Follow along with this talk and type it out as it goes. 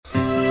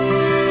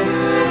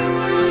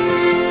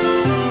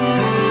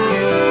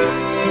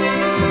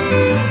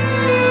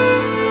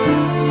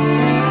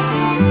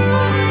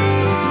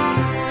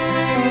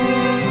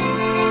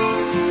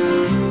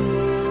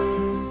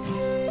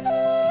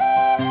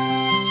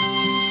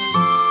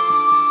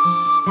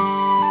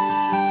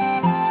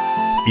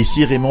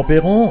Ici Raymond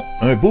Perron,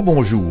 un beau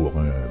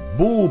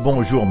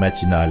bonjour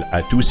matinal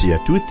à tous et à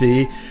toutes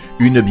et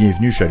une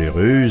bienvenue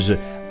chaleureuse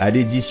à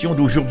l'édition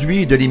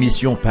d'aujourd'hui de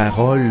l'émission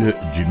Parole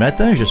du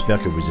matin.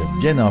 J'espère que vous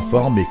êtes bien en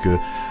forme et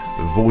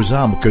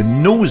que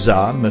nos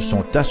âmes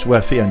sont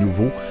assoiffées à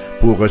nouveau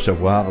pour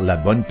recevoir la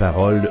bonne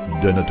parole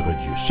de notre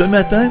Dieu. Ce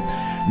matin,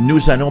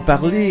 nous allons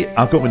parler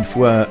encore une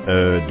fois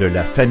de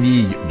la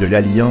famille de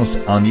l'Alliance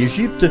en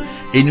Égypte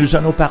et nous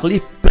allons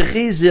parler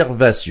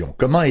préservation,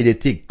 comment elle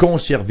était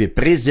conservée,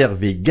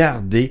 préservée,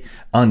 gardée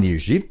en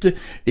Égypte.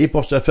 Et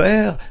pour ce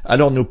faire,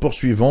 alors nous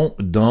poursuivons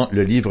dans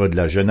le livre de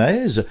la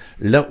Genèse,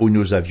 là où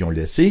nous avions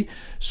laissé.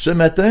 Ce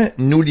matin,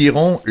 nous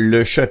lirons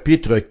le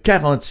chapitre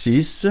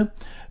 46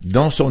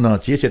 dans son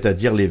entier,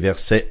 c'est-à-dire les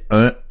versets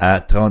 1 à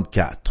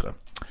 34.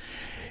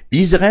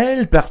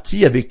 Israël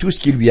partit avec tout ce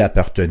qui lui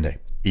appartenait.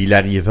 Il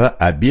arriva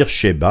à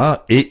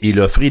Beer-Shéba et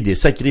il offrit des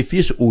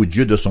sacrifices au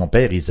Dieu de son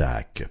père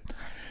Isaac.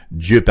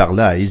 Dieu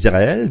parla à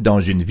Israël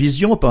dans une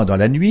vision pendant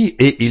la nuit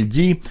et il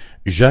dit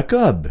 «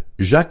 Jacob,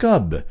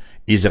 Jacob ».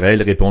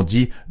 Israël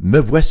répondit « Me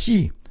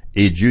voici ».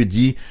 Et Dieu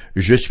dit «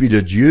 Je suis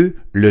le Dieu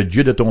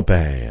de ton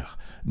père.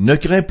 Ne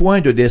crains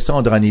point de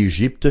descendre en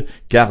Égypte,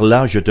 car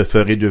là je te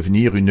ferai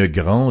devenir une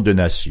grande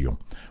nation.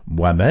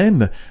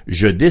 Moi-même,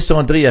 je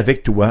descendrai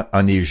avec toi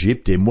en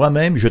Égypte, et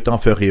moi-même je t'en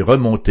ferai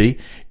remonter,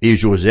 et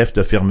Joseph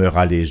te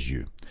fermera les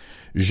yeux. »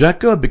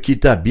 Jacob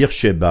quitta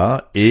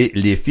Beer-Shéba, et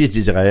les fils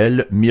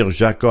d'Israël mirent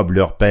Jacob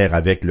leur père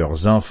avec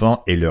leurs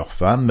enfants et leurs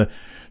femmes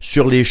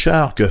sur les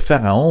chars que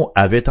Pharaon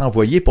avait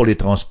envoyés pour les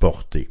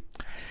transporter.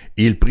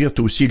 Ils prirent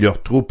aussi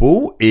leurs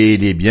troupeaux et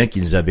les biens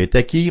qu'ils avaient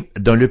acquis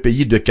dans le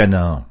pays de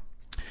Canaan.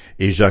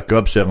 Et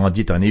Jacob se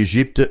rendit en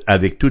Égypte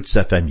avec toute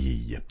sa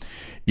famille.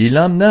 Il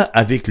emmena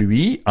avec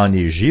lui en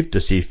Égypte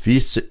ses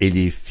fils et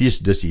les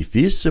fils de ses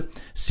fils,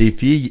 ses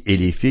filles et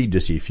les filles de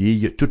ses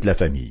filles, toute la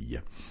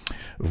famille.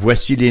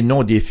 Voici les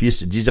noms des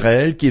fils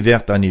d'Israël qui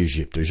vinrent en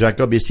Égypte.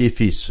 Jacob et ses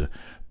fils.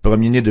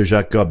 Premier-né de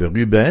Jacob,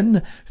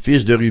 Ruben.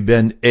 Fils de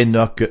Ruben,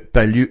 Enoch,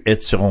 Palu,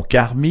 Hetzron,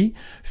 Carmi.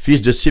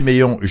 Fils de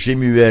Siméon,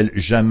 Jémuel,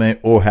 Jamin,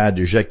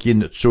 Ohad,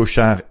 Jakin,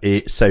 Tsochar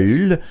et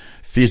Saül.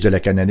 Fils de la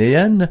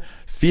Cananéenne.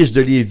 Fils de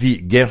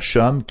Lévi,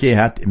 Gershom,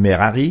 Kehat,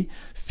 Merari.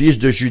 Fils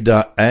de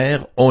Juda, Er,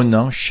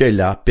 Onan,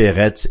 Shelah,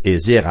 Péretz et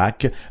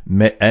Zérak.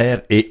 Mais Er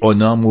et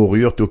Onan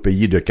moururent au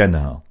pays de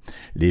Canaan.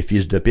 Les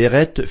fils de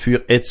Péret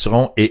furent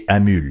Hetzron et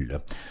Hamul.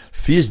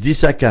 Fils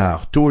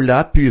d'Issachar,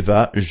 Tola,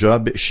 Puva,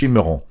 Job,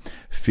 Shimron.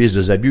 Fils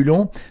de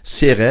Zabulon,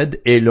 Séred,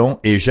 Élon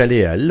et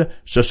Jaléel.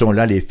 Ce sont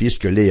là les fils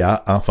que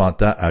Léa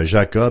enfanta à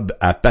Jacob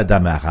à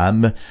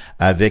Padam-Aram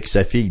avec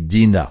sa fille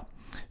Dina.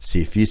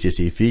 Ses fils et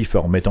ses filles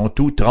formaient en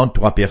tout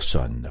 33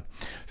 personnes.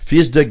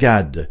 Fils de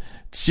Gad,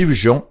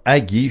 Tivjon,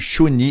 Hagi,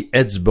 Shuni,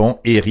 Etzbon,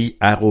 Éri,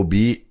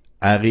 Arobi,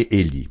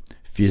 Arééli.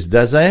 Fils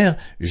d'Azer,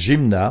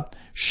 Jimna,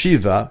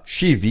 Shiva,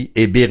 Shivi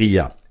et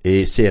Béria,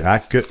 et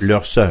Sérac,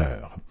 leur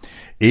sœur.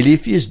 Et les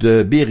fils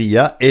de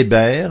Béria,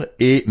 Héber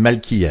et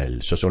Malkiel.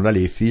 Ce sont là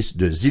les fils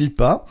de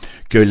Zilpa,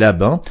 que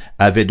Laban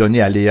avait donné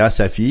à Léa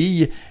sa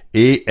fille,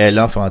 et elle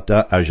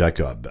enfanta à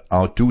Jacob.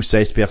 En tout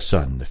 16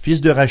 personnes.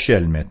 Fils de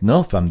Rachel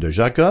maintenant, femme de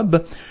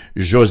Jacob,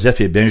 Joseph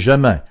et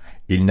Benjamin.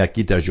 Il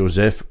naquit à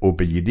Joseph au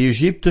pays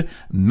d'Égypte,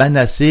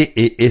 Manassé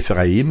et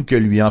Éphraïm, que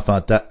lui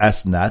enfanta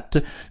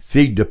Asnath,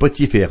 fille de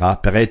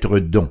Potiphéra, prêtre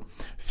d'On.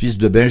 Fils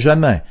de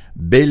Benjamin,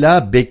 Béla,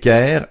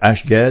 Béker,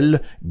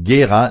 Ashgel,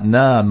 Géra,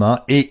 Naaman,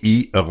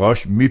 Éhi,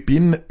 Rosh,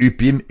 Mupim,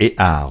 Upim et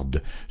Ard.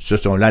 Ce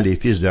sont là les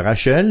fils de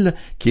Rachel,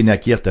 qui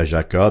naquirent à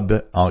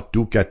Jacob, en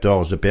tout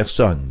 14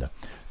 personnes.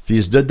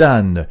 Fils de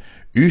Dan,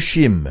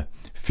 Ushim.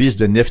 Fils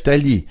de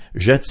Nephtali,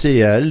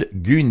 Jetséel,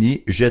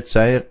 Guni,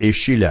 Jetser et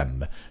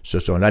Shilem. Ce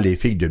sont là les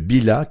filles de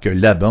Bila que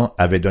Laban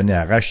avait données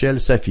à Rachel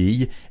sa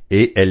fille,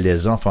 et elle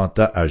les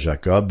enfanta à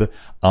Jacob,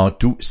 en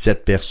tout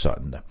 7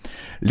 personnes.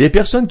 Les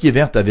personnes qui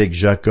vinrent avec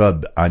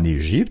Jacob en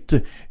Égypte,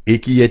 et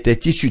qui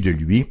étaient issues de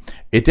lui,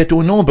 étaient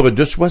au nombre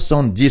de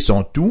 70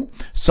 en tout,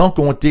 sans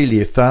compter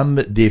les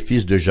femmes des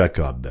fils de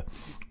Jacob.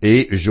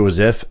 Et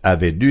Joseph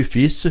avait 2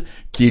 fils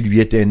qui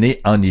lui étaient nés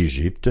en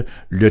Égypte.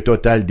 Le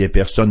total des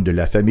personnes de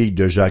la famille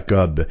de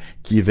Jacob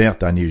qui vinrent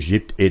en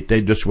Égypte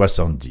était de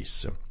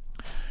 70.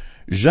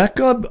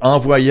 Jacob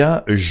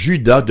envoya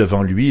Juda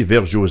devant lui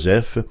vers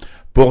Joseph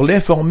pour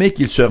l'informer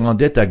qu'il se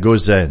rendait à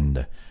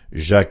Goshen.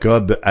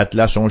 Jacob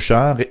attela son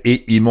char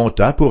et y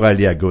monta pour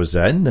aller à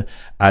Goshen,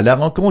 à la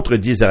rencontre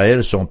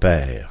d'Israël son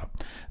père.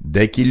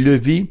 Dès qu'il le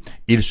vit,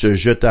 il se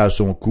jeta à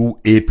son cou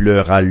et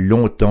pleura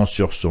longtemps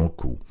sur son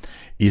cou.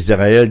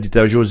 Israël dit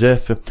à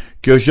Joseph,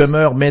 « Que je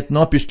meure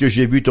maintenant puisque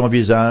j'ai vu ton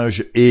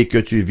visage et que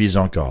tu vis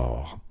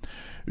encore. »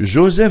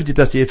 Joseph dit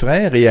à ses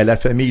frères et à la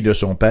famille de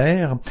son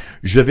père,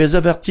 « Je vais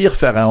avertir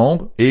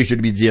Pharaon et je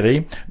lui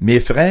dirai, mes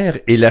frères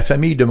et la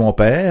famille de mon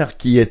père,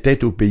 qui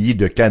étaient au pays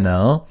de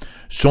Canaan,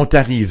 sont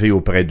arrivés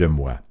auprès de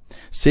moi.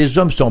 Ces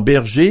hommes sont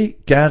bergers,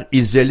 car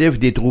ils élèvent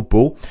des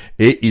troupeaux,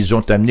 et ils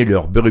ont amené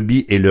leurs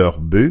brebis et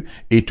leurs bœufs,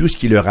 et tout ce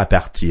qui leur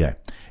appartient.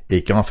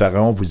 Et quand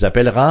Pharaon vous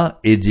appellera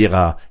et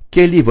dira «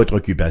 Quelle est votre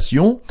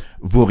occupation ?»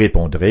 vous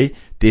répondrez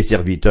 « Tes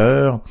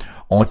serviteurs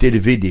ont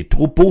élevé des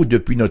troupeaux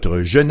depuis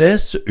notre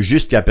jeunesse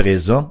jusqu'à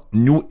présent,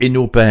 nous et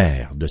nos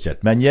pères. De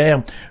cette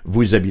manière,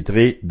 vous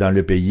habiterez dans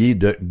le pays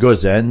de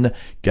Gozen,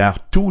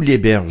 car tous les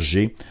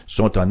bergers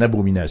sont en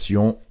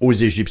abomination aux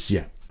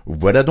Égyptiens. »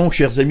 Voilà donc,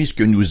 chers amis, ce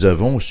que nous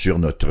avons sur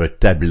notre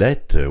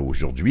tablette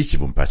aujourd'hui, si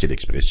vous me passez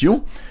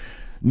l'expression.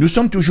 Nous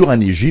sommes toujours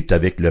en Égypte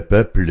avec le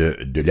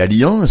peuple de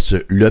l'Alliance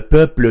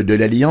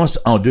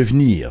en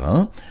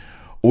devenir.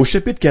 Au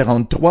chapitre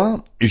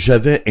 43,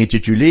 j'avais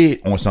intitulé,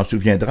 on s'en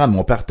souviendra,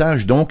 mon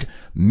partage donc,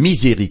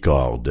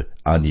 Miséricorde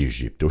en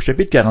Égypte. Au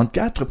chapitre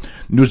 44,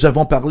 nous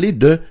avons parlé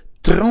de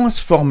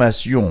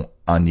transformation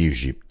en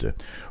Égypte.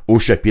 Au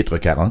chapitre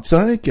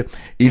 45,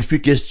 il fut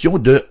question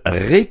de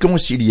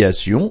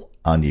réconciliation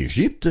en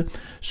Égypte.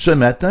 Ce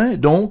matin,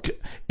 donc,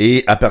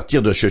 et à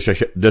partir de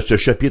ce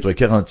chapitre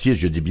 46,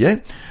 je dis bien,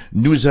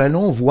 nous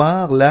allons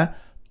voir la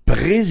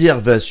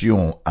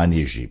préservation en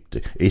Égypte.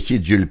 Et si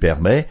Dieu le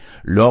permet,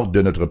 lors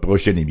de notre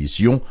prochaine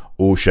émission,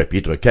 au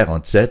chapitre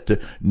 47,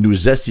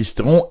 nous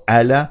assisterons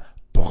à la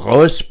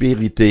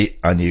prospérité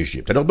en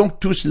Égypte. Alors donc,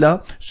 tout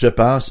cela se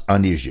passe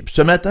en Égypte.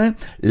 Ce matin,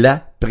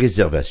 la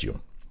préservation.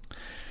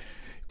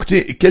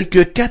 Écoutez,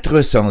 quelques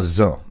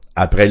 400 ans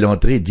après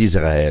l'entrée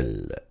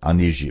d'Israël en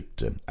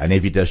Égypte, à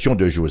l'invitation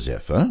de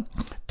Joseph,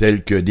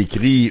 tel que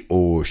décrit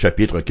au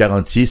chapitre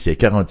 46 et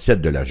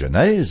 47 de la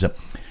Genèse,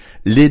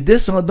 les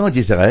descendants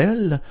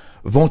d'Israël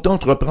vont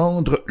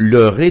entreprendre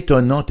leur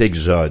étonnant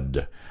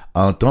exode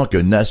en tant que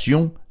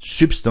nation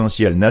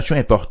substantielle, nation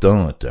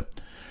importante.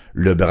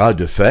 Le bras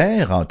de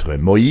fer entre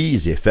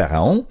Moïse et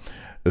Pharaon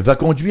va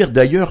conduire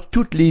d'ailleurs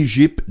toute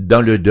l'Égypte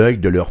dans le deuil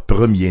de leur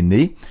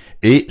premier-né,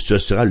 et ce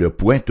sera le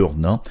point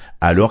tournant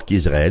alors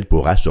qu'Israël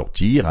pourra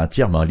sortir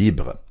entièrement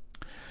libre.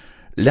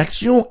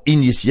 L'action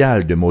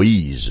initiale de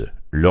Moïse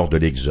lors de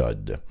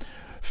l'Exode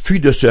fut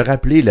de se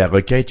rappeler la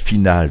requête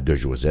finale de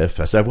Joseph,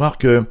 à savoir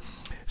que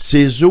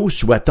ses os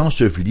soient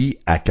ensevelis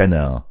à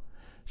Canaan.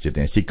 C'est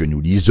ainsi que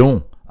nous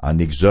lisons en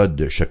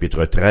Exode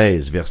chapitre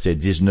 13, versets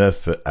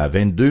 19 à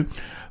 22,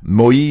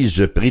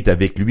 Moïse prit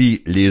avec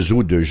lui les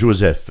os de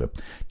Joseph,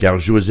 car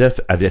Joseph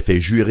avait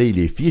fait jurer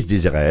les fils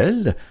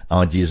d'Israël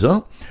en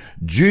disant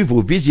 « Dieu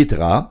vous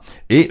visitera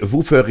et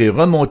vous ferez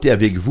remonter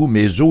avec vous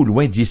mes os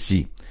loin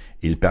d'ici. »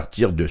 Ils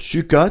partirent de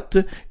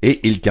Sukkot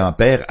et ils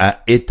campèrent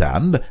à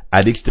Étam,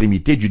 à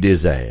l'extrémité du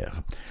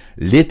désert.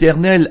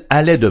 L'Éternel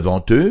allait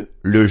devant eux,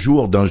 le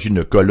jour dans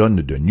une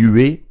colonne de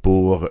nuée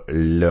pour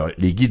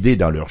les guider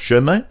dans leur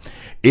chemin,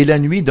 et la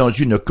nuit dans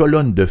une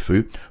colonne de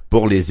feu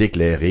pour les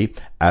éclairer,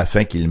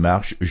 afin qu'ils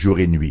marchent jour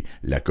et nuit.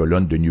 La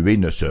colonne de nuée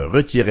ne se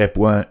retirait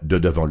point de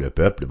devant le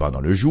peuple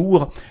pendant le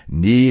jour,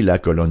 ni la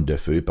colonne de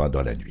feu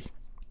pendant la nuit.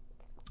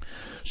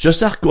 Ce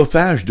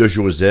sarcophage de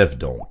Joseph,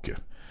 donc,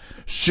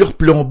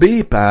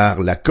 surplombé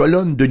par la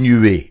colonne de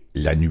nuée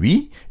la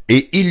nuit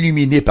et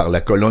illuminé par la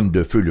colonne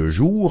de feu le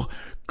jour,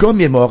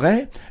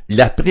 commémorait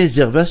la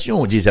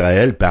préservation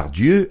d'Israël par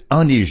Dieu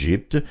en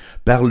Égypte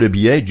par le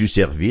biais du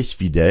service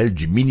fidèle,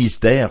 du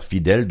ministère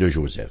fidèle de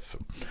Joseph.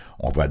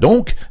 On voit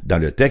donc, dans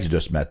le texte de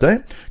ce matin,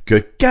 que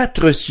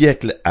 4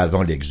 siècles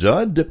avant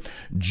l'Exode,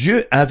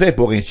 Dieu avait,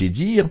 pour ainsi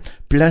dire,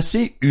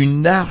 placé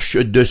une arche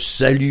de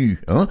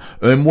salut,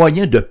 un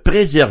moyen de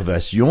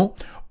préservation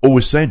au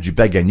sein du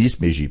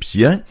paganisme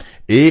égyptien,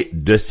 et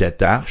de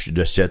cette arche,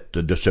 de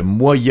ce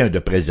moyen de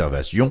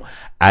préservation,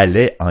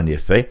 allait en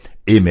effet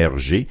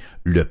émerger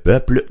le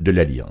peuple de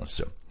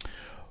l'Alliance.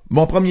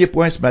 Mon premier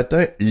point ce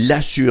matin,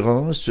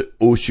 l'assurance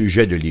au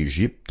sujet de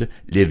l'Égypte,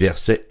 les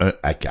versets 1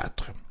 à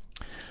 4.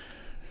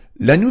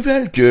 La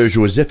nouvelle que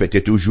Joseph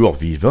était toujours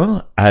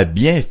vivant a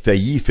bien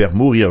failli faire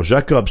mourir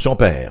Jacob, son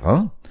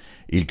père.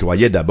 Il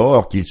croyait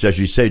d'abord qu'il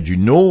s'agissait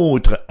d'une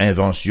autre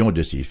invention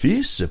de ses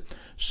fils.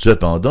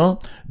 Cependant,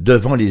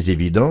 devant les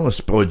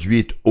évidences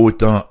produites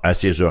autant à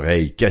ses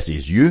oreilles qu'à ses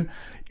yeux,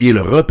 il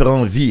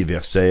reprend vie,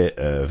 verset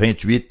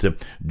 28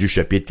 du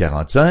chapitre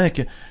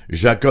 45,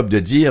 Jacob de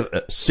dire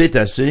 « C'est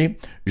assez,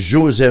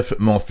 Joseph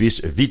mon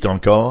fils vit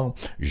encore,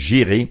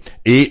 j'irai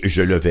et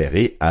je le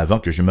verrai avant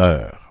que je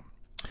meure. »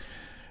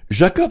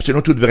 Jacob,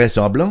 selon toute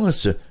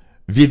vraisemblance,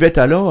 vivait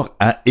alors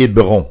à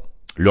Hébron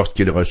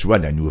lorsqu'il reçoit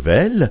la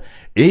nouvelle,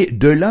 et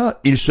de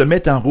là il se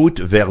met en route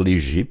vers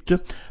l'Égypte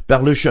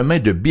par le chemin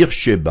de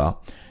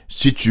Beersheba,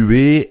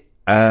 situé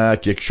à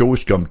quelque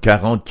chose comme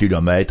 40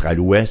 kilomètres à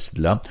l'ouest,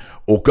 là,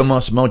 au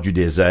commencement du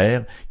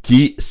désert,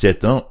 qui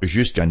s'étend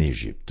jusqu'en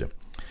Égypte.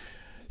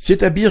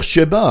 C'est à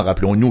Beersheba,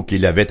 rappelons-nous,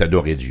 qu'il avait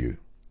adoré Dieu.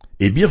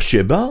 Et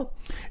Beersheba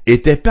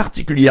était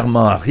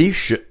particulièrement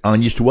riche en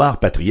histoire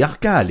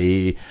patriarcale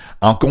et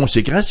en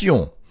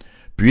consécration,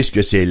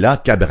 puisque c'est là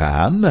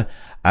qu'Abraham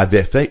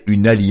avait fait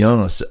une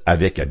alliance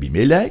avec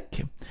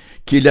Abimélec,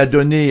 qu'il a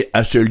donné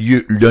à ce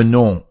lieu le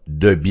nom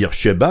de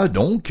Beersheba,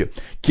 donc,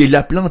 qu'il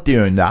a planté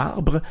un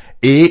arbre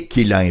et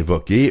qu'il a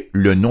invoqué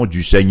le nom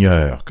du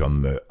Seigneur,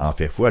 comme en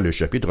fait foi le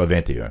chapitre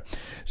 21.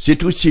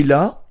 C'est aussi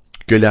là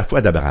que la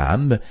foi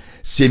d'Abraham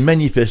s'est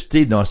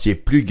manifestée dans ses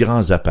plus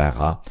grands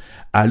apparats,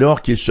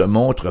 alors qu'il se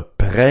montre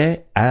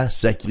prêt à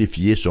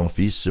sacrifier son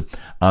fils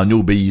en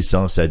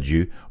obéissance à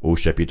Dieu au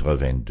chapitre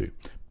 22.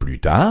 Plus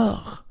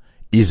tard,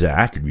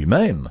 Isaac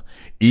lui-même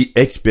y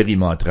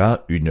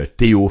expérimentera une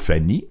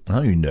théophanie,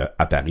 une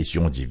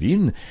apparition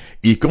divine,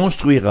 y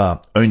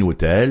construira un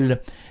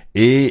autel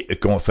et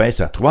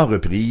confesse à 3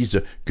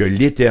 reprises que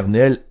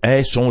l'Éternel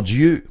est son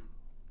Dieu.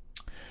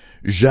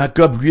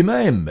 Jacob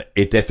lui-même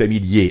était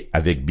familier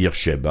avec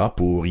Beersheba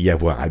pour y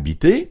avoir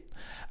habité,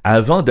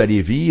 avant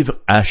d'aller vivre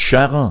à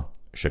Charan,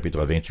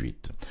 chapitre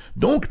 28.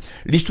 Donc,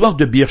 l'histoire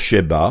de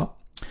Beersheba,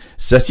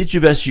 sa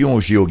situation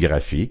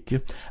géographique,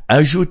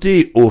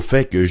 ajoutée au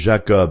fait que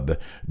Jacob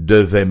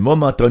devait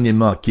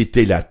momentanément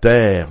quitter la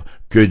terre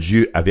que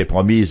Dieu avait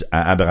promise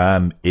à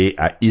Abraham et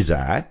à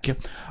Isaac,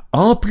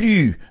 en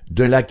plus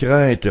de la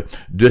crainte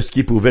de ce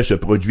qui pouvait se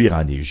produire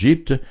en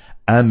Égypte,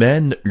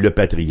 amène le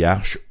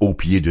patriarche aux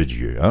pieds de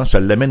Dieu. Ça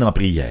l'amène en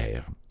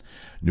prière.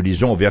 Nous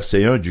lisons au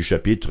verset 1 du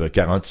chapitre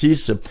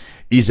 46,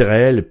 «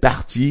 Israël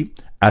partit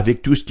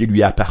avec tout ce qui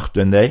lui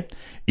appartenait,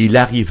 il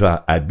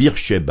arriva à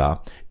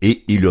Beersheba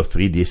et il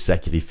offrit des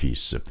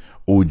sacrifices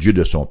au Dieu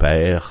de son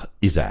père,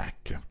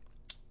 Isaac. »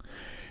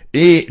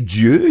 Et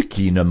Dieu,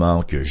 qui ne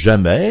manque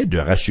jamais de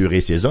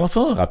rassurer ses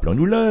enfants,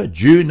 rappelons-nous-le,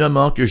 Dieu ne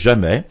manque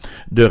jamais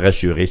de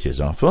rassurer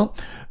ses enfants,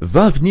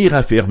 va venir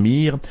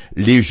affermir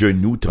les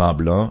genoux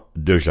tremblants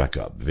de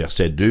Jacob.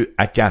 Versets 2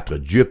 à 4,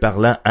 Dieu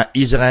parla à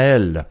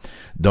Israël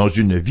dans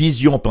une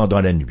vision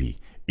pendant la nuit.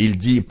 Il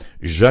dit,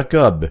 «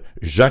 Jacob,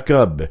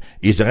 Jacob. »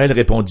 Israël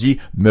répondit,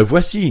 « Me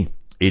voici. »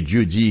 Et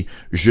Dieu dit,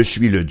 « Je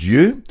suis le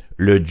Dieu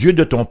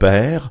de ton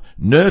père,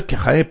 ne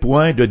crains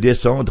point de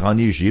descendre en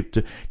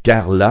Égypte,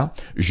 car là,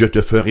 je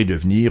te ferai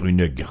devenir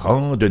une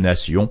grande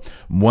nation.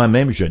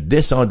 Moi-même, je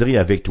descendrai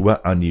avec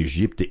toi en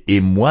Égypte, et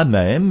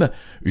moi-même,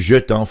 je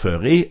t'en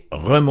ferai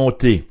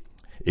remonter.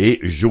 Et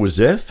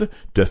Joseph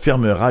te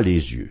fermera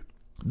les yeux. »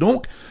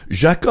 Donc,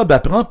 Jacob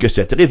apprend que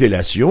cette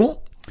révélation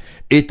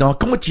est en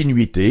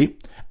continuité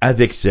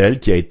avec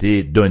celle qui a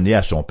été donnée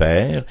à son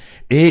père,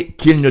 et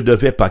qu'il ne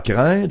devait pas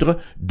craindre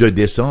de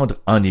descendre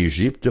en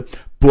Égypte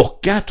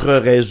pour 4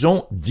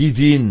 raisons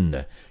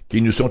divines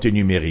qui nous sont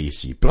énumérées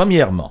ici.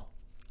 Premièrement,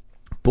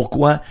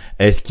 pourquoi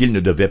est-ce qu'il ne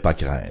devait pas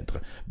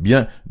craindre?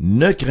 Bien,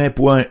 ne crains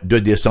point de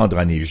descendre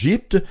en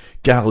Égypte,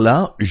 car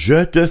là,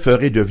 je te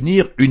ferai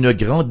devenir une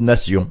grande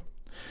nation.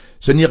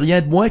 Ce n'est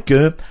rien de moins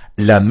que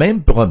la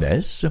même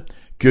promesse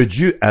que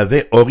Dieu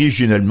avait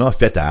originellement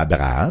faite à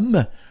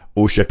Abraham,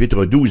 au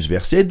chapitre 12,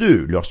 verset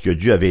 2, lorsque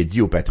Dieu avait dit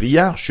au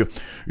patriarche,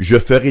 « Je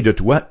ferai de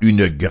toi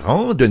une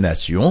grande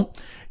nation,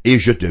 et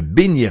je te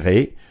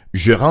bénirai,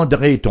 je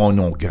rendrai ton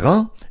nom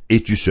grand,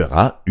 et tu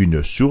seras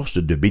une source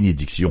de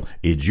bénédiction. »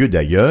 Et Dieu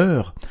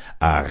d'ailleurs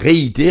a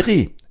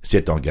réitéré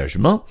cet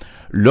engagement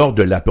lors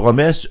de la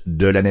promesse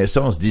de la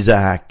naissance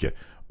d'Isaac,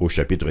 au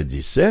chapitre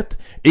 17,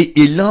 et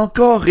il l'a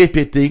encore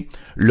répété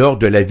lors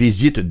de la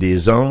visite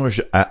des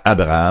anges à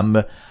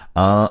Abraham,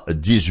 en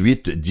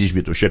 18,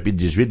 au chapitre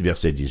 18,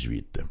 verset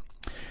 18.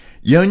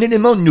 Il y a un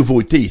élément de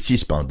nouveauté ici,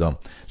 cependant,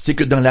 c'est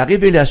que dans la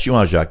révélation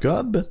à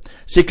Jacob,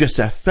 c'est que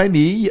sa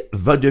famille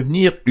va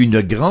devenir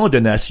une grande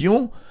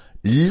nation,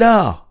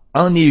 là,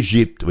 en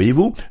Égypte.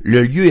 Voyez-vous,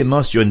 le lieu est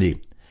mentionné.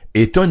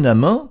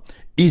 Étonnamment,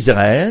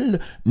 Israël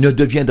ne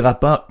deviendra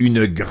pas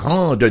une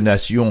grande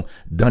nation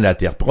dans la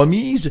terre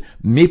promise,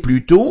 mais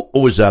plutôt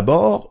aux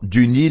abords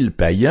du Nil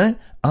païen,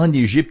 en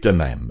Égypte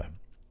même.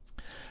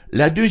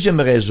 La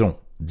deuxième raison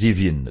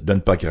divine de ne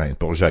pas craindre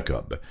pour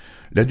Jacob.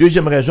 La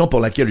deuxième raison pour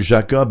laquelle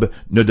Jacob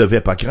ne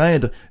devait pas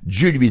craindre,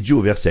 Dieu lui dit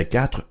au verset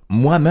 4, «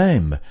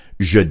 Moi-même,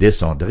 je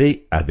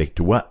descendrai avec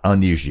toi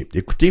en Égypte. »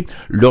 Écoutez,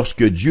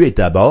 lorsque Dieu est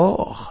à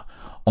bord,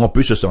 on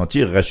peut se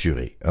sentir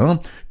rassuré.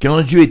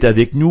 Quand Dieu est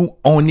avec nous,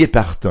 on est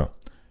partant.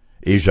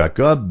 Et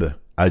Jacob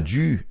a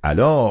dû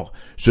alors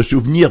se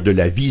souvenir de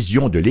la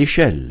vision de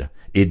l'échelle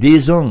et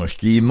des anges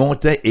qui y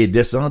montaient et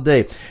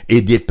descendaient,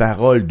 et des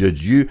paroles de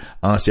Dieu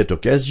en cette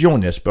occasion,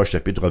 n'est-ce pas,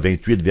 chapitre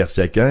 28,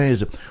 verset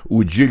 15,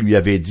 où Dieu lui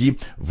avait dit,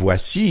 «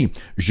 Voici,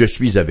 je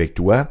suis avec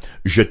toi,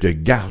 je te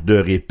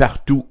garderai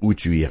partout où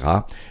tu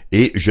iras,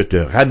 et je te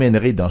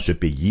ramènerai dans ce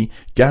pays,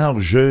 car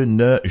je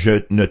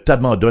ne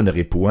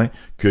t'abandonnerai point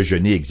que je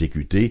n'ai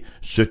exécuté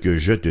ce que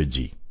je te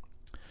dis. »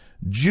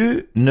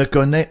 Dieu ne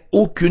connaît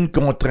aucune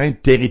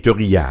contrainte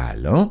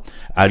territoriale,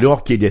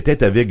 alors qu'il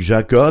était avec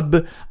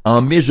Jacob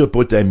en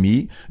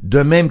Mésopotamie,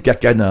 de même qu'à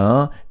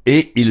Canaan,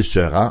 et il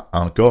sera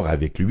encore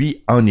avec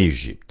lui en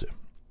Égypte.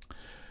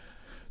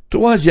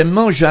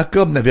 Troisièmement,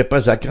 Jacob n'avait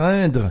pas à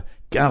craindre,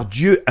 car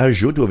Dieu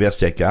ajoute au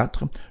verset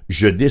 4, «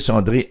 Je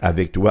descendrai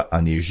avec toi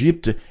en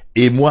Égypte,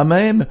 et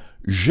moi-même,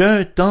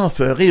 je t'en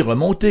ferai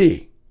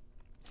remonter. »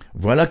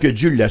 Voilà que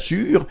Dieu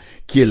l'assure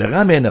qu'il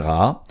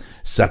ramènera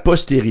sa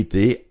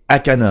postérité à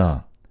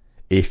Canaan.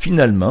 Et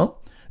finalement,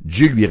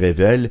 Dieu lui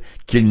révèle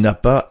qu'il n'a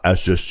pas à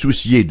se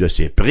soucier de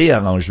ses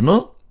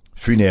préarrangements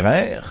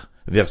funéraires.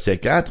 Verset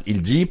 4,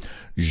 il dit,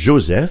 «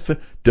 Joseph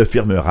te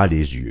fermera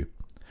les yeux. »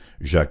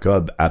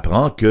 Jacob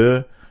apprend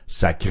que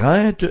Sa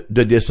crainte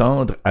de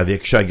descendre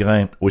avec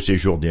chagrin au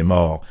séjour des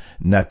morts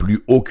n'a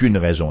plus aucune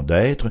raison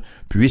d'être,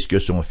 puisque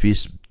son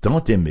fils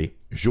tant aimé,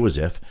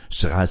 Joseph,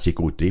 sera à ses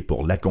côtés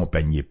pour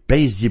l'accompagner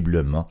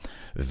paisiblement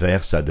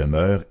vers sa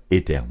demeure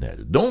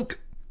éternelle. Donc,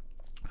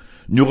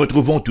 nous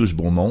retrouvons tout ce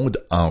bon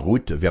monde en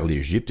route vers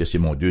l'Égypte, et c'est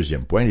mon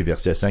deuxième point, les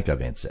versets 5 à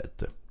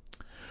 27.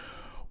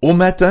 Au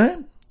matin,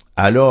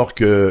 alors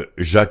que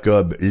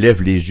Jacob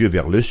lève les yeux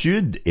vers le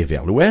sud et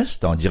vers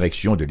l'ouest, en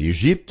direction de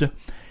l'Égypte,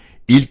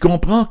 il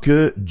comprend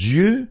que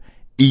Dieu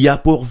y a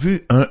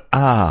pourvu un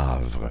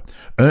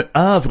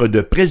havre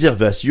de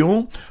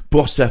préservation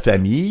pour sa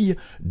famille,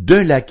 de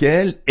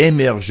laquelle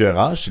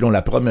émergera, selon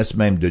la promesse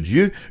même de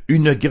Dieu,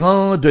 une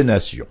grande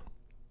nation.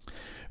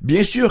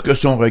 Bien sûr que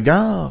son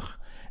regard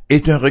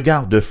est un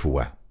regard de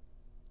foi.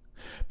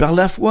 Par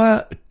la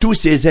foi, tous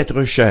ces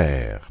êtres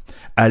chers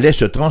allaient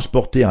se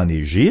transporter en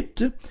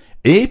Égypte,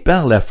 et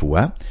par la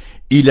foi,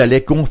 il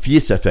allait confier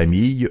sa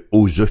famille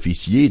aux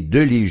officiers de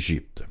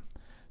l'Égypte.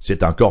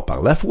 C'est encore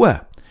par la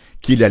foi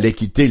qu'il allait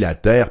quitter la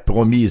terre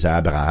promise à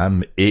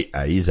Abraham et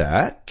à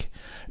Isaac,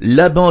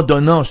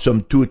 l'abandonnant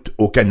somme toute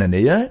aux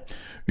Cananéens,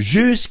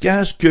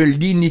 jusqu'à ce que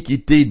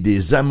l'iniquité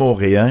des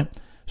Amoréens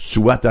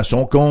soit à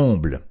son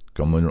comble.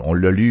 Comme on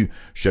l'a lu,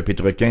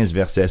 chapitre 15,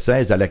 verset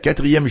 16, à la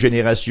 4e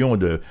génération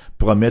de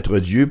promettre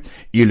Dieu,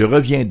 ils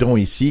reviendront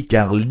ici,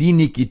 car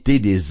l'iniquité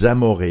des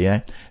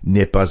Amoréens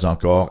n'est pas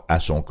encore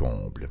à son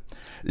comble.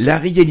 La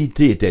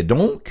réalité était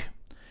donc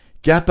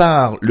qu'à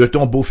part le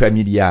tombeau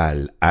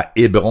familial à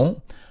Hébron,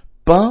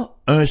 pas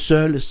un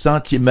seul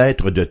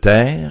centimètre de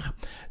terre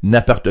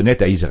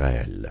n'appartenait à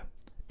Israël.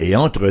 Et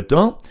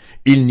entre-temps,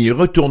 ils n'y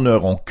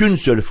retourneront qu'une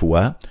seule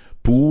fois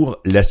pour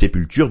la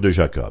sépulture de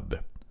Jacob.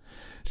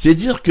 C'est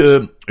dire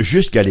que,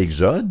 jusqu'à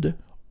l'Exode,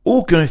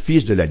 aucun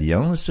fils de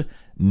l'Alliance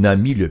n'a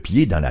mis le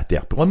pied dans la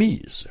terre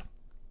promise.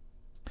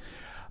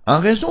 En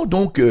raison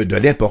donc de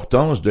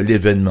l'importance de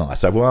l'événement, à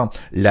savoir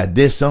la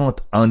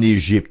descente en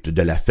Égypte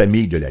de la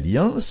famille de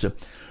l'Alliance,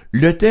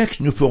 le texte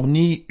nous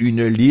fournit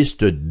une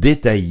liste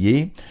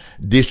détaillée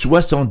des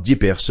 70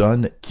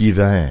 personnes qui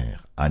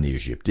vinrent en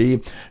Égypte.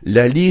 Et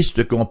la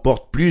liste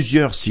comporte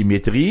plusieurs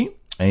symétries.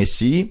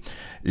 Ainsi,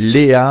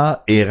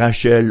 Léa et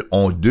Rachel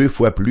ont 2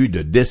 fois plus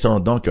de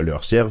descendants que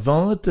leurs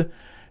servantes.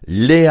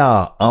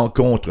 Léa en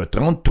compte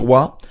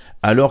 33,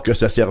 alors que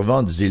sa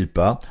servante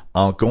Zilpa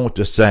en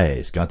compte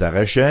 16. Quant à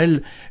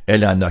Rachel,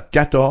 elle en a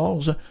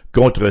 14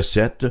 contre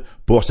 7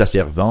 pour sa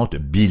servante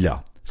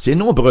Bila. Ces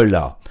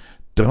nombres-là,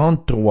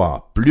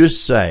 33 plus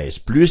 16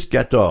 plus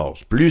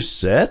 14 plus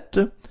 7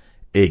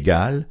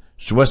 égale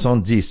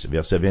 70.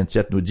 Verset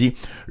 27 nous dit,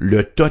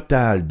 le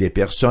total des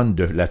personnes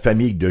de la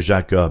famille de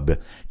Jacob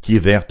qui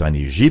vinrent en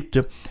Égypte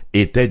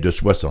était de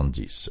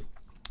 70.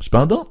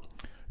 Cependant,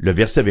 le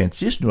verset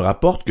 26 nous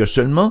rapporte que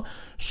seulement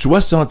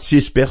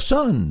 66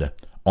 personnes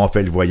ont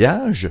fait le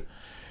voyage,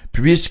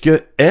 puisque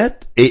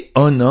Heth et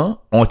Onan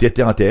ont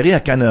été enterrés à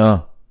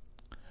Canaan.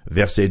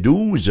 Verset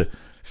 12,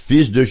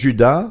 fils de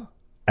Juda,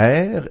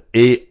 Er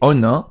et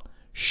Onan,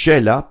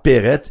 Shéla,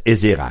 Péret et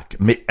Zérak.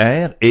 Mais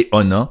Er et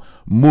Onan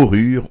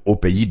moururent au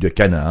pays de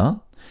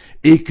Canaan,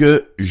 et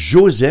que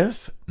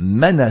Joseph,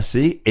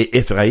 Manassé et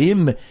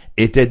Éphraïm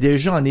étaient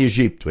déjà en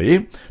Égypte. Vous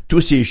voyez,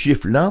 tous ces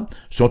chiffres-là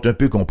sont un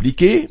peu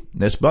compliqués,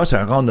 n'est-ce pas?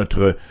 Ça rend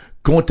notre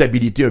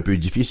comptabilité un peu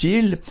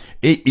difficile,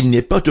 et il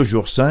n'est pas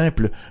toujours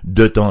simple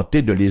de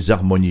tenter de les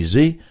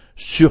harmoniser,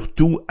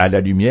 surtout à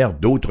la lumière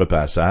d'autres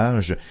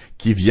passages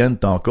qui viennent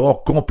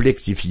encore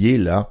complexifier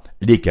là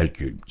les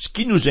calculs. Ce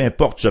qui nous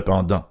importe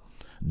cependant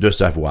de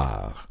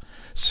savoir,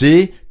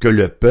 c'est que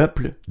le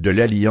peuple de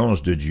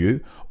l'Alliance de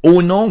Dieu,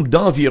 au nombre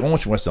d'environ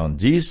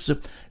 70,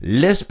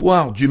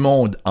 l'espoir du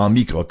monde en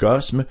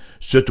microcosme,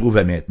 se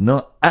trouvait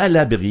maintenant à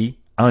l'abri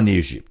en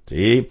Égypte.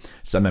 Et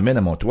ça m'amène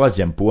à mon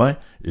 3e point,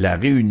 la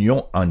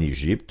réunion en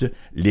Égypte,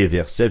 les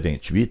versets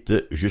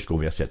 28 jusqu'au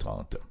verset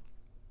 30.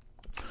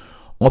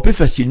 On peut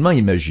facilement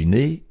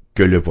imaginer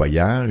que le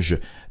voyage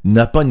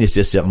n'a pas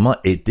nécessairement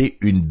été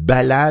une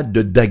balade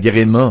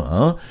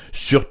d'agrément,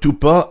 surtout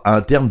pas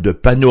en termes de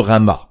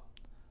panorama.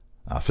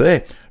 En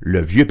fait, le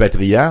vieux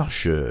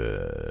patriarche,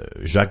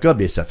 Jacob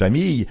et sa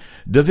famille,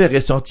 devaient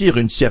ressentir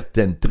une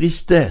certaine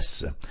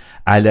tristesse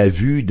à la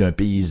vue d'un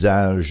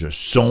paysage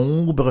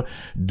sombre,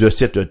 de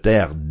cette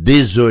terre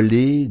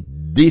désolée,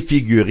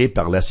 défigurée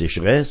par la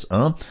sécheresse.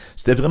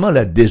 C'était vraiment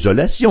la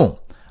désolation,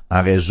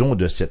 en raison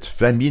de cette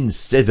famine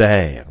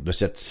sévère, de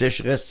cette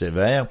sécheresse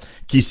sévère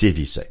qui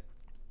sévissait.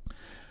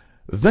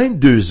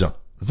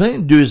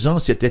 22 ans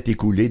s'étaient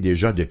écoulés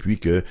déjà depuis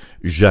que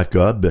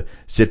Jacob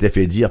s'était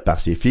fait dire par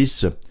ses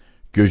fils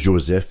que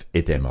Joseph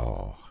était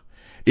mort.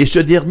 Et ce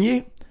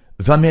dernier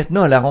va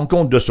maintenant à la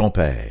rencontre de son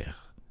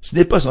père. Ce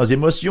n'est pas sans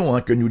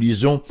émotion que nous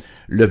lisons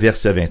le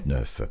verset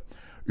 29.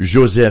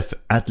 Joseph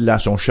attela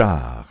son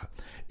char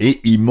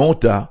et y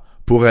monta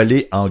pour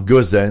aller en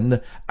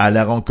Gosen à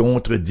la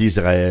rencontre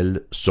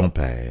d'Israël, son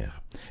père.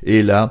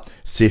 Et là,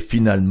 c'est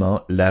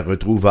finalement la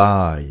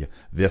retrouvaille.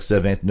 Verset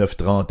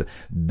 29-30.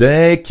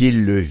 Dès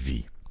qu'il le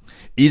vit,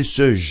 il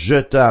se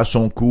jeta à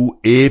son cou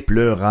et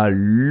pleura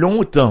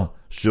longtemps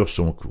sur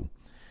son cou.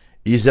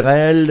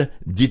 Israël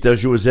dit à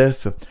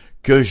Joseph,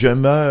 que je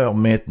meure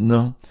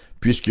maintenant,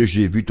 puisque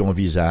j'ai vu ton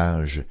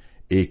visage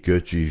et que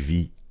tu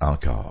vis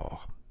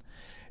encore.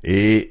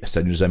 Et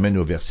ça nous amène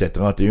au verset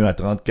 31 à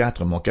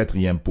 34, mon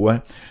quatrième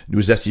point.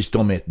 Nous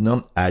assistons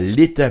maintenant à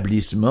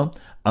l'établissement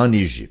en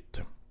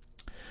Égypte.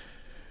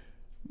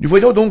 Nous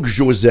voyons donc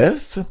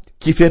Joseph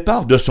qui fait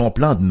part de son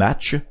plan de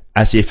match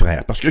à ses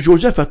frères, parce que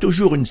Joseph a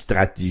toujours une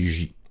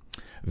stratégie.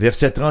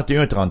 Verset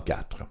 31-34.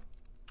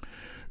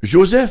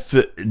 Joseph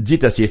dit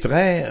à ses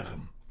frères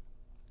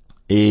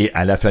et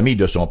à la famille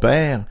de son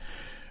père,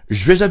 «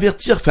 Je vais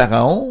avertir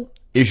Pharaon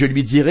et je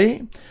lui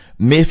dirai,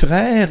 mes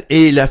frères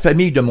et la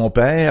famille de mon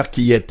père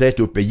qui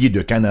étaient au pays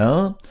de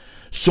Canaan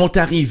sont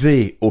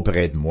arrivés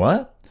auprès de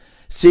moi.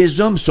 Ces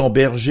hommes sont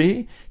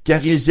bergers,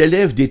 car ils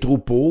élèvent des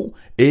troupeaux,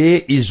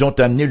 et ils ont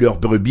amené leurs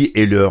brebis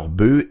et leurs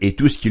bœufs et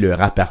tout ce qui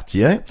leur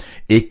appartient.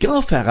 Et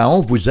quand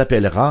Pharaon vous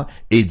appellera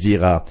et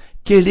dira,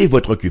 « Quelle est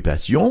votre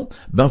occupation? »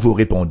 Ben vous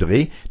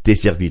répondrez, « Tes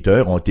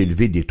serviteurs ont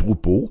élevé des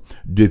troupeaux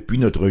depuis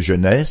notre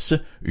jeunesse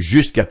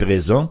jusqu'à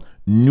présent,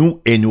 nous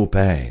et nos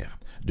pères. »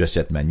 De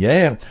cette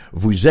manière,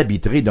 vous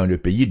habiterez dans le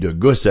pays de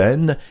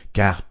Goshen,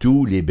 car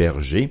tous les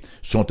bergers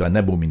sont en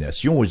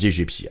abomination aux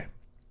Égyptiens.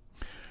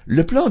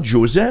 Le plan de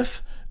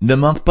Joseph ne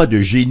manque pas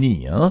de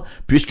génie,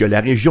 puisque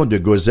la région de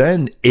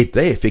Goshen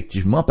était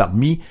effectivement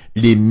parmi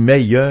les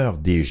meilleures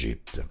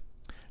d'Égypte.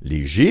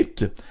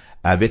 L'Égypte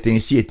avait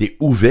ainsi été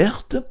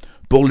ouverte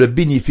pour le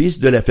bénéfice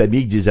de la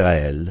famille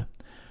d'Israël.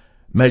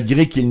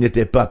 Malgré qu'il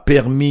n'était pas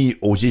permis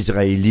aux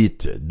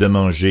Israélites de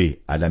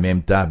manger à la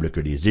même table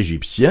que les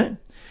Égyptiens,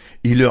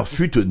 il leur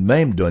fut tout de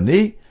même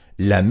donné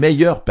la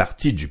meilleure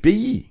partie du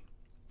pays.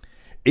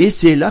 Et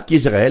c'est là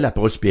qu'Israël a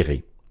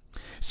prospéré.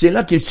 C'est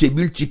là qu'il s'est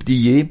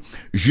multiplié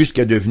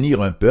jusqu'à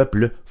devenir un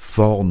peuple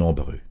fort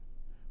nombreux.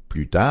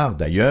 Plus tard,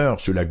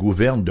 d'ailleurs, sous la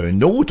gouverne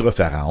d'un autre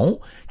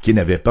pharaon qui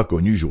n'avait pas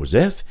connu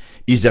Joseph,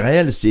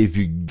 Israël s'est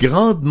vu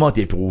grandement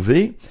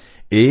éprouvé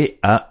et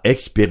a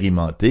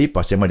expérimenté,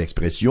 passez-moi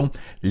l'expression,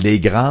 les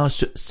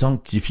grâces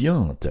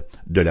sanctifiantes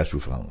de la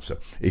souffrance.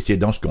 Et c'est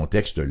dans ce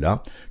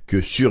contexte-là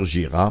que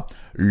surgira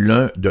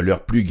l'un de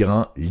leurs plus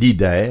grands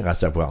leaders, à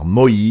savoir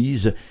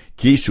Moïse,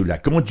 qui, sous la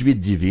conduite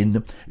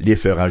divine, les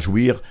fera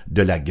jouir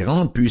de la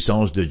grande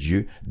puissance de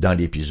Dieu dans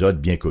l'épisode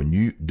bien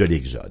connu de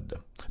l'Exode.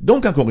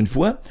 Donc, encore une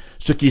fois,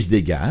 ce qui se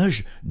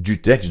dégage du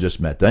texte de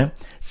ce matin,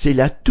 c'est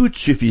la toute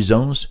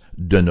suffisance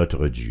de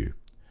notre Dieu.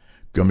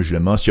 Comme je le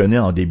mentionnais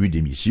en début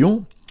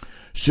d'émission,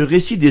 ce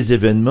récit des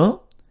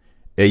événements,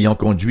 ayant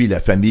conduit la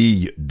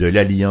famille de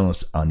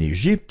l'Alliance en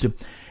Égypte,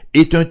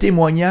 est un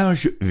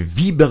témoignage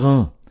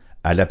vibrant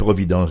à la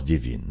providence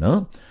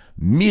divine.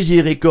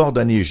 Miséricorde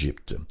en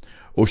Égypte,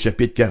 au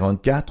chapitre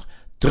 44,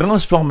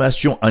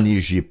 transformation en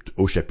Égypte,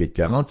 au chapitre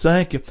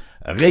 45,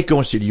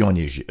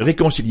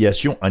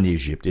 réconciliation en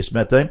Égypte. Et ce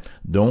matin,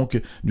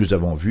 donc, nous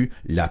avons vu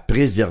la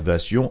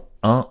préservation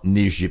en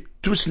Égypte.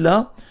 Tout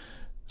cela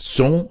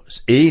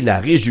est la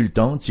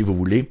résultante, si vous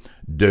voulez,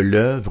 de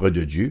l'œuvre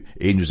de Dieu,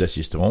 et nous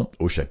assisterons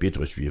au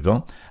chapitre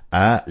suivant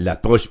à la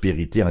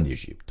prospérité en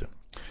Égypte.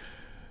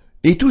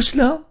 Et tout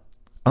cela,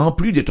 en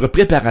plus d'être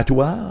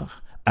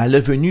préparatoire à la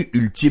venue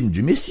ultime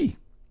du Messie.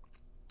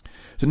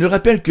 Ça nous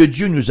rappelle que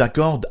Dieu nous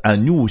accorde à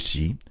nous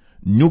aussi,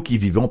 nous qui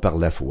vivons par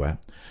la foi,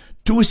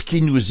 tout ce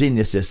qui nous est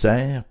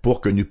nécessaire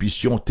pour que nous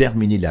puissions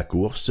terminer la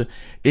course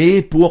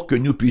et pour que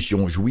nous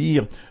puissions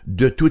jouir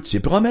de toutes ses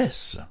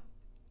promesses.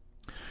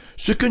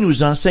 Ce que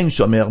nous enseigne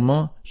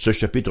sommairement ce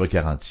chapitre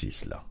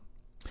 46-là,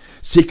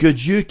 c'est que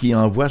Dieu qui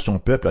envoie son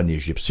peuple en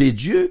Égypte, c'est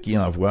Dieu qui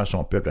envoie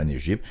son peuple en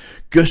Égypte,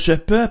 que ce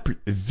peuple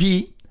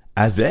vit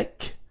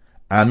avec,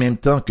 en même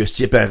temps que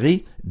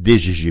séparé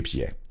des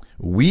Égyptiens.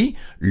 Oui,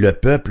 le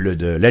peuple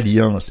de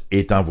l'Alliance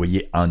est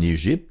envoyé en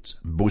Égypte,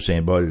 beau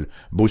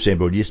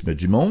symbolisme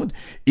du monde.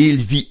 Il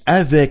vit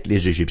avec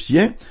les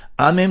Égyptiens,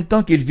 en même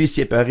temps qu'il vit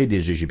séparé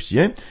des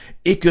Égyptiens,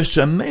 et que ce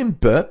même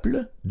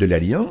peuple de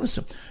l'Alliance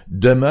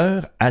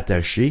demeure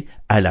attaché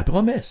à la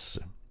promesse.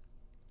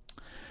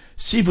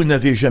 Si vous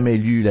n'avez jamais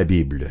lu la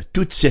Bible,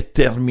 toute cette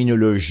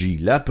terminologie,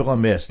 la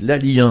promesse,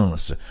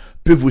 l'alliance,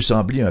 peut vous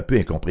sembler un peu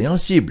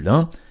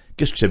incompréhensible,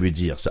 Qu'est-ce que ça veut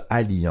dire, ça?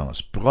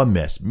 Alliance,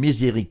 promesse,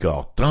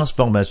 miséricorde,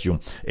 transformation,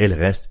 et le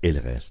reste, et le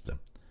reste.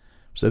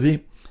 Vous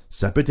savez,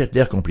 ça peut être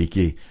l'air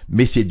compliqué,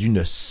 mais c'est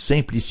d'une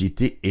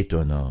simplicité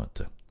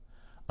étonnante.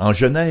 En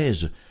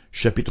Genèse,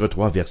 chapitre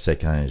 3, verset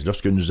 15,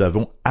 lorsque nous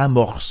avons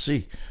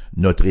amorcé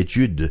notre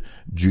étude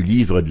du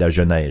livre de la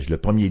Genèse, le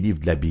premier livre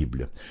de la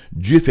Bible,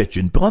 Dieu fait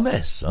une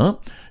promesse,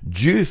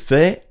 Dieu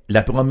fait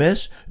la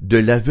promesse de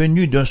la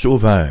venue d'un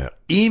sauveur.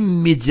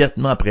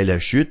 Immédiatement après la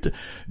chute,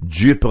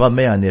 Dieu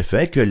promet en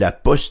effet que la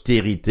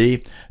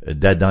postérité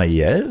d'Adam et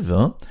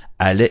Ève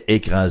allait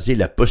écraser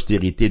la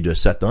postérité de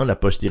Satan, la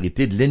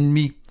postérité de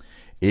l'ennemi.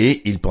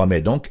 Et il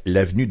promet donc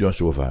la venue d'un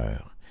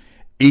sauveur.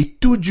 Et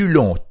tout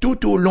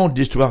au long de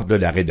l'histoire de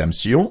la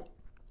rédemption,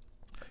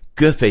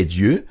 que fait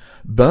Dieu?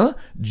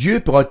 Dieu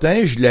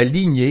protège la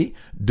lignée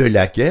de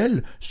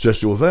laquelle ce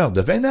sauveur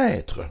devait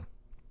naître.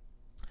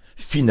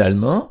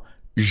 Finalement,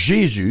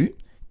 Jésus,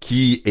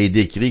 qui est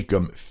décrit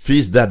comme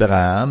fils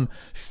d'Abraham,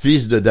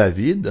 fils de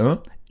David,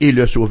 et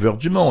le sauveur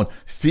du monde.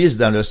 Fils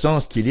dans le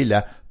sens qu'il est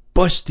la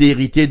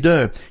postérité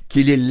d'eux,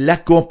 qu'il est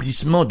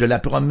l'accomplissement de la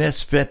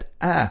promesse faite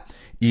à.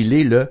 Il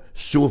est le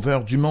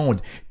sauveur du monde.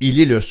 Il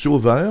est le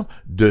sauveur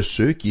de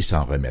ceux qui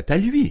s'en remettent à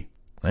lui.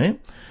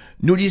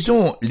 Nous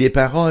lisons les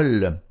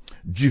paroles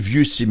du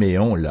vieux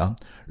Siméon, là,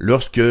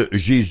 lorsque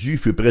Jésus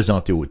fut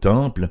présenté au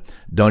temple,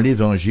 dans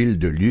l'évangile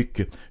de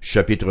Luc,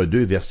 chapitre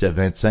 2, versets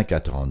 25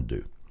 à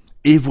 32.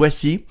 Et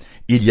voici,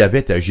 il y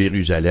avait à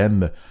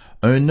Jérusalem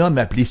un homme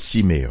appelé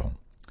Siméon.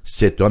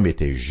 Cet homme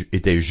était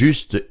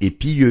juste et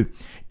pieux.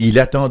 Il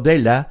attendait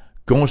la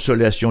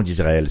consolation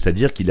d'Israël,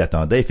 c'est-à-dire qu'il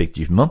attendait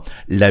effectivement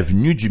la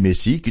venue du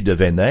Messie qui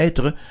devait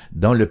naître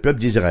dans le peuple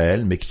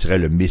d'Israël, mais qui serait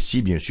le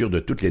Messie, bien sûr, de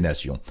toutes les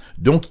nations.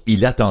 Donc,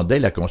 il attendait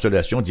la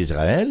consolation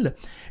d'Israël,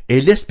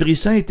 et l'Esprit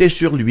Saint était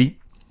sur lui.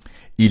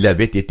 Il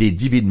avait été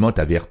divinement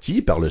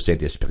averti par le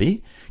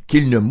Saint-Esprit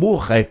qu'il ne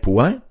mourrait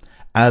point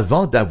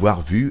avant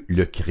d'avoir vu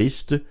le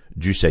Christ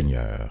du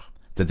Seigneur,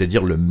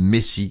 c'est-à-dire le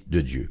Messie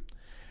de Dieu.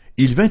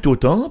 Il vint au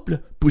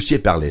temple, poussé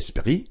par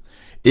l'Esprit,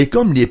 et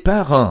comme les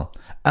parents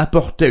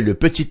apportaient le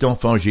petit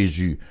enfant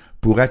Jésus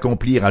pour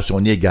accomplir à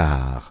son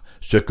égard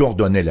ce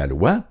qu'ordonnait la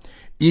loi,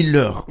 il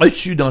le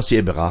reçut dans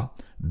ses bras,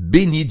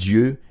 bénit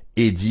Dieu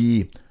et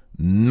dit «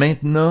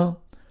 Maintenant,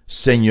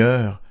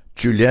 Seigneur,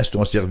 tu laisses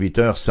ton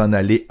serviteur s'en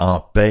aller en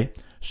paix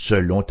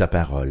selon ta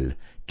parole,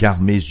 car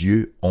mes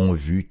yeux ont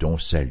vu ton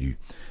salut.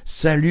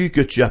 Salut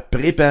que tu as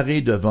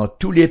préparé devant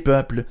tous les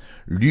peuples,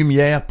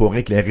 lumière pour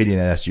éclairer les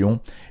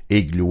nations,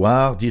 et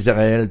gloire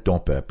d'Israël ton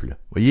peuple. »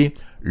 Voyez,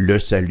 le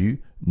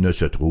salut ne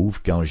se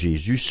trouve qu'en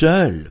Jésus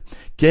seul.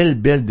 Quelle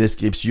belle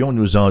description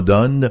nous en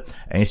donne,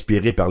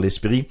 inspiré par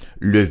l'Esprit,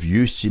 le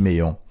vieux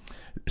Siméon.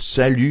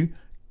 Salut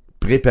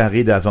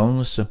préparé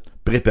d'avance,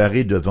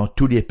 préparé devant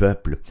tous les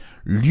peuples,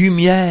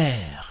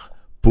 lumière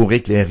pour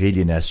éclairer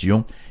les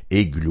nations,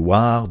 et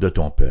gloire de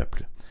ton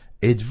peuple.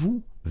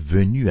 Êtes-vous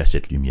venus à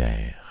cette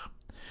lumière?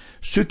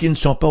 Ceux qui ne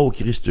sont pas au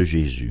Christ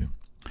Jésus,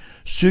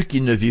 ceux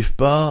qui ne vivent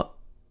pas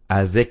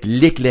avec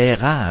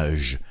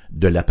l'éclairage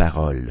de la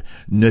parole,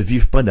 ne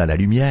vivent pas dans la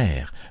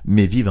lumière,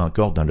 mais vivent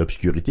encore dans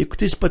l'obscurité.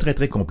 Écoutez, c'est pas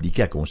très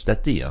compliqué à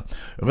constater.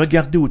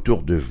 Regardez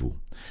autour de vous.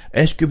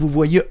 Est-ce que vous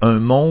voyez un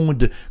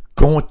monde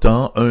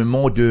content, un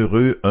monde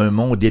heureux, un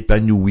monde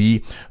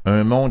épanoui,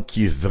 un monde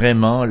qui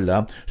vraiment,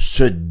 là,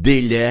 se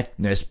délecte,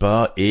 n'est-ce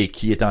pas, et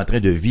qui est en train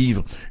de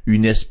vivre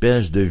une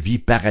espèce de vie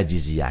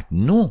paradisiaque?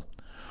 Non.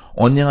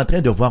 On est en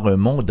train de voir un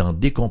monde en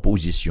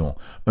décomposition,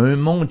 un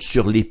monde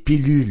sur les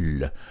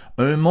pilules,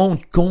 un monde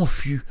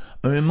confus,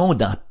 un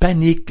monde en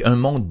panique, un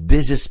monde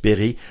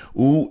désespéré,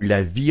 où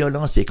la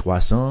violence est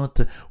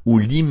croissante, où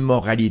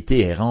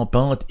l'immoralité est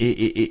rampante,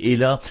 et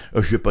là,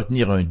 je vais pas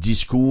tenir un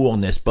discours,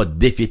 n'est-ce pas,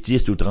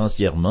 défaitiste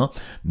outrancièrement,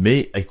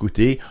 mais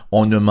écoutez,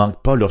 on ne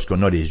manque pas,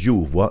 lorsqu'on a les yeux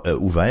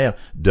ouverts,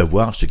 de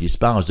voir ce qui se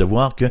passe, de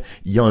voir qu'il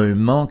y a un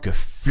manque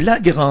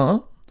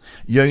flagrant.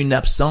 Il y a une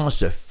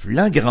absence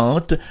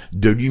flagrante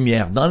de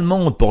lumière dans le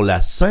monde pour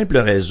la simple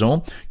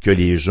raison que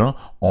les gens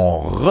ont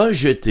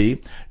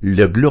rejeté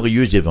le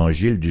glorieux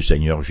évangile du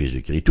Seigneur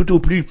Jésus-Christ. Tout au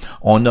plus,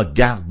 on a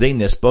gardé,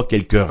 n'est-ce pas,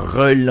 quelques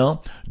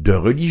relents de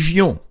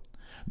religion.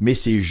 Mais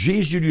c'est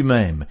Jésus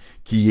lui-même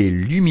qui est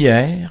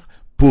lumière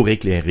pour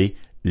éclairer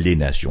les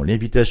nations.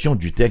 L'invitation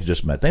du texte de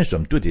ce matin,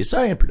 somme toute, est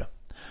simple.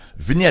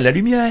 Venez à la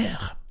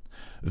lumière.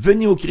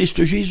 Venez au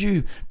Christ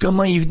Jésus.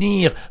 Comment y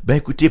venir?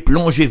 Écoutez,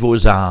 plongez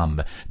vos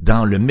âmes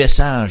dans le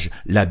message,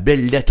 la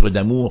belle lettre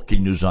d'amour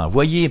qu'il nous a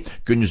envoyée,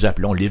 que nous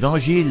appelons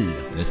l'Évangile,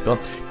 n'est-ce pas,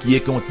 qui est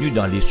contenu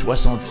dans les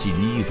 66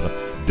 livres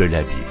de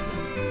la Bible.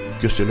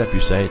 Que cela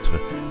puisse être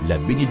la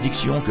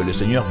bénédiction que le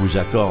Seigneur vous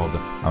accorde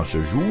en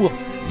ce jour.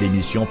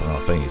 L'émission prend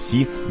fin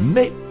ici,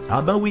 mais,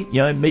 oui, il y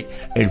a un mais,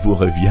 elle vous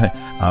revient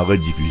en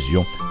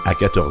rediffusion à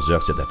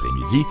 14h cet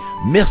après-midi.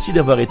 Merci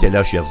d'avoir été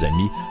là, chers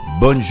amis.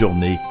 Bonne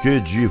journée, que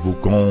Dieu vous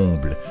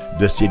comble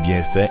de ses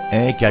bienfaits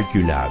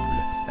incalculables,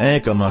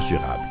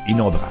 incommensurables,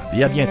 innombrables.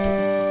 Et à bientôt.